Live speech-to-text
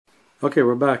Okay,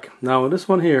 we're back. Now with this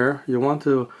one here, you want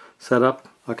to set up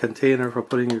a container for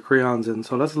putting your crayons in.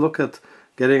 So let's look at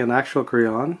getting an actual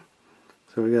crayon.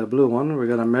 So we got a blue one, we're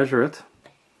going to measure it.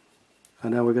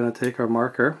 And then we're going to take our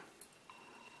marker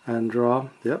and draw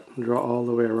all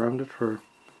the way around it for...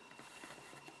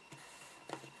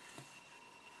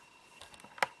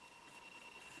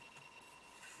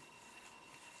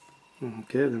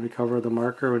 Okay, then we cover the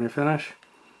marker when you finish.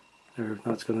 Now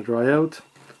it's going to dry out.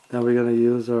 Then we're going to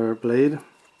use our blade.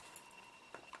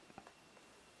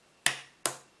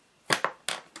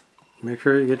 Make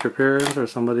sure you get your parents or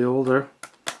somebody older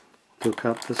to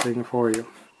cut this thing for you.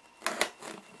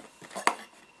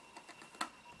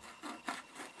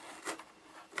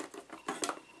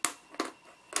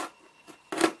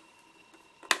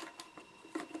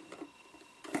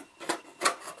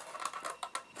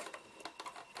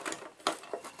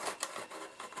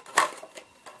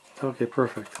 Okay,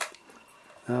 perfect.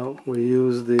 Now we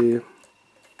use the...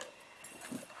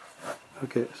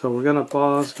 Okay, so we're going to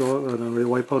pause, go and then we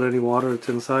wipe out any water that's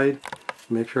inside.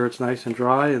 Make sure it's nice and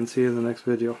dry, and see you in the next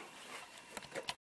video.